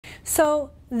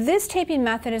So this taping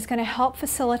method is going to help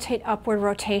facilitate upward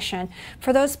rotation.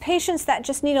 For those patients that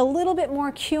just need a little bit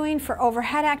more cueing for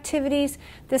overhead activities,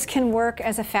 this can work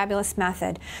as a fabulous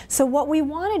method. So what we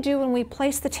want to do when we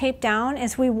place the tape down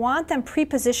is we want them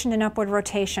pre-positioned in upward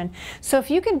rotation. So if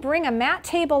you can bring a mat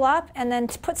table up and then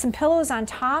put some pillows on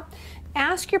top,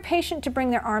 ask your patient to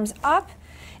bring their arms up,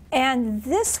 and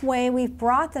this way we've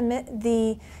brought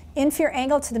the inferior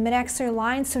angle to the mid-axillary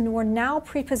line, so we're now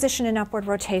pre-positioned in upward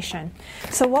rotation.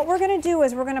 So what we're going to do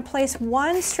is we're going to place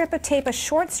one strip of tape, a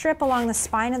short strip along the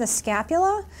spine of the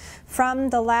scapula from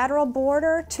the lateral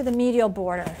border to the medial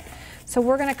border. So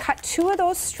we're going to cut 2 of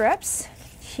those strips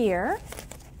here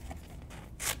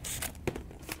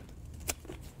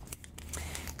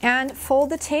and fold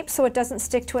the tape so it doesn't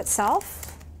stick to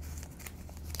itself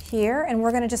here, and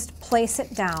we're going to just place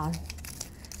it down.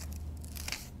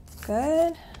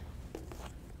 Good.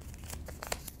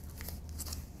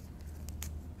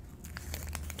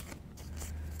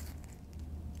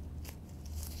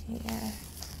 Here.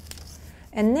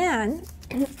 And then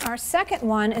our second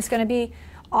one is going to be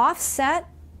offset.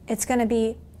 It's going to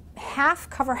be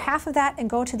cover half of that and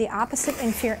go to the opposite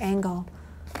inferior angle.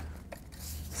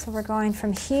 So we're going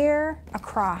from here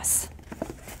across.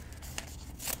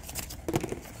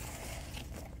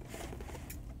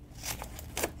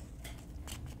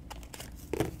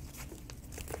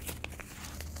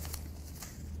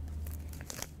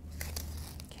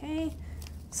 Okay,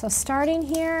 so starting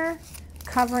here,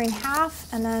 covering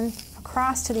half, and then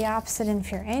across to the opposite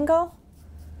inferior angle.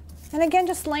 And again,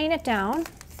 just laying it down.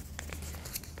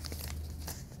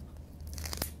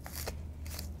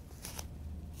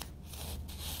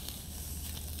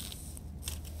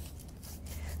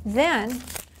 Then,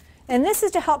 and this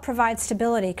is to help provide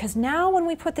stability, because now when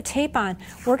we put the tape on,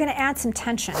 we're going to add some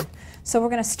tension. So we're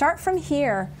going to start from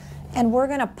here, and we're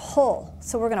going to pull.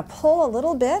 So we're going to pull a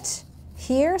little bit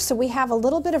here, so we have a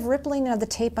little bit of rippling of the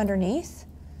tape underneath.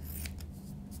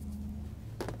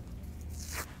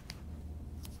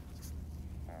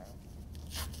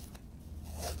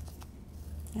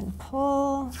 And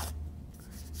pull.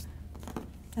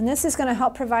 And this is going to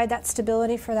help provide that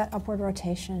stability for that upward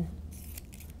rotation.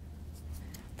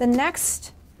 The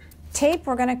next tape,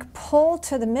 we're going to pull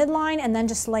to the midline and then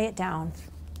just lay it down.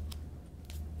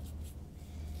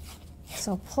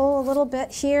 So pull a little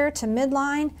bit here to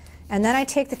midline, and then I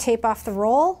take the tape off the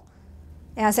roll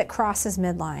as it crosses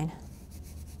midline.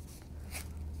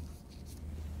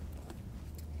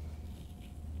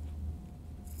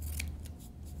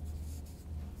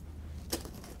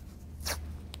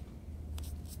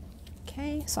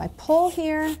 Okay, so I pull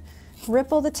here,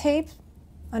 ripple the tape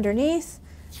underneath,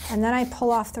 and then I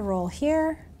pull off the roll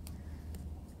here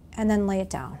and then lay it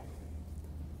down.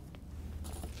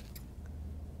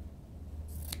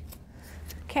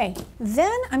 Okay,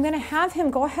 then I'm going to have him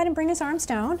go ahead and bring his arms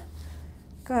down.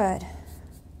 Good.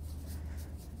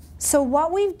 So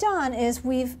what we've done is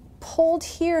we've pulled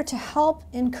here to help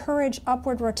encourage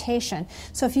upward rotation.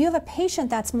 So if you have a patient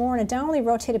that's more in a downwardly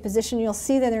rotated position, you'll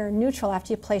see that they're neutral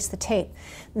after you place the tape.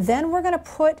 Then we're going to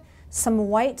put some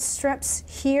white strips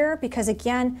here, because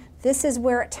again, this is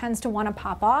where it tends to want to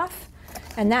pop off,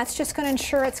 and that's just going to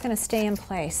ensure it's going to stay in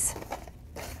place.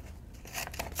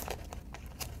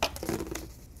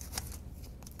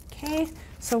 Okay,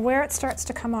 so where it starts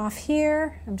to come off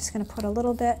here, I'm just going to put a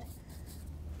little bit.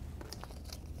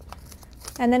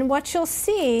 And then what you'll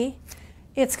see,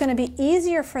 it's going to be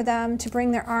easier for them to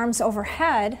bring their arms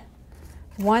overhead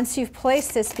once you've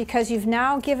placed this, because you've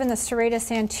now given the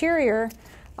serratus anterior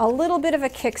a little bit of a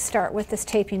kickstart with this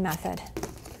taping method.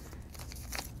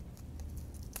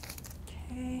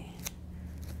 Okay,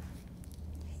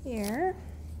 here.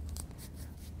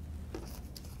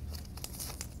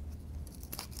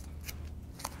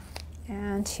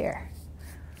 And here.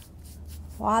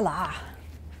 Voila.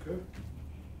 Good.